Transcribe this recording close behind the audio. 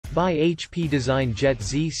Buy HP DesignJet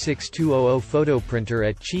Z6200 photo printer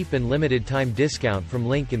at cheap and limited time discount from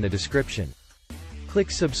link in the description.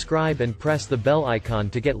 Click subscribe and press the bell icon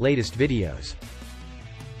to get latest videos.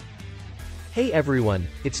 Hey everyone,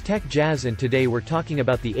 it's Tech Jazz and today we're talking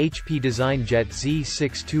about the HP DesignJet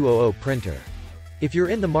Z6200 printer. If you're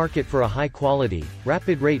in the market for a high-quality,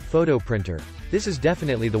 rapid-rate photo printer, this is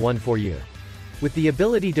definitely the one for you. With the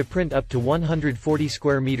ability to print up to 140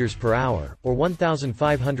 square meters per hour, or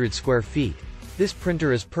 1,500 square feet, this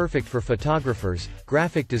printer is perfect for photographers,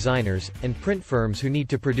 graphic designers, and print firms who need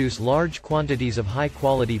to produce large quantities of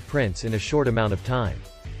high-quality prints in a short amount of time.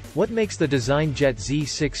 What makes the DesignJet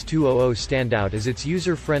Z6200 stand out is its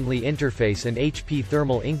user-friendly interface and HP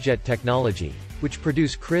thermal inkjet technology, which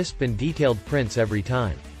produce crisp and detailed prints every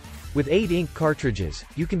time. With 8 ink cartridges,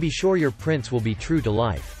 you can be sure your prints will be true to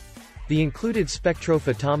life. The included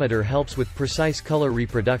spectrophotometer helps with precise color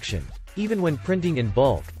reproduction, even when printing in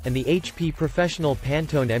bulk, and the HP Professional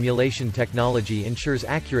Pantone emulation technology ensures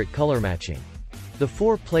accurate color matching. The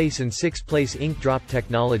 4-place and 6-place ink drop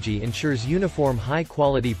technology ensures uniform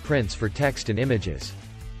high-quality prints for text and images.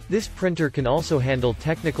 This printer can also handle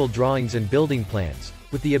technical drawings and building plans,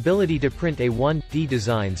 with the ability to print A1D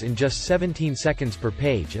designs in just 17 seconds per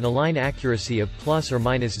page and a line accuracy of plus or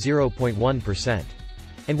minus 0.1%.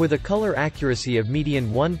 And with a color accuracy of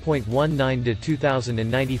median 1.19 to 2000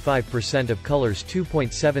 and 95% of colors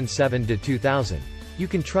 2.77 to 2000, you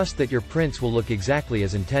can trust that your prints will look exactly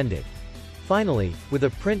as intended. Finally, with a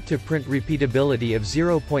print-to-print repeatability of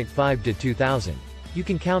 0.5 to 2000, you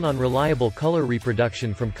can count on reliable color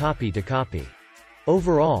reproduction from copy to copy.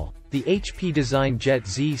 Overall, the HP DesignJet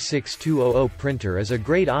Z6200 printer is a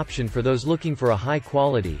great option for those looking for a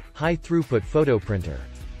high-quality, high-throughput photo printer.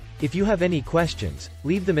 If you have any questions,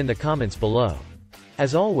 leave them in the comments below.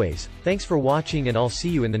 As always, thanks for watching and I'll see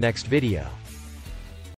you in the next video.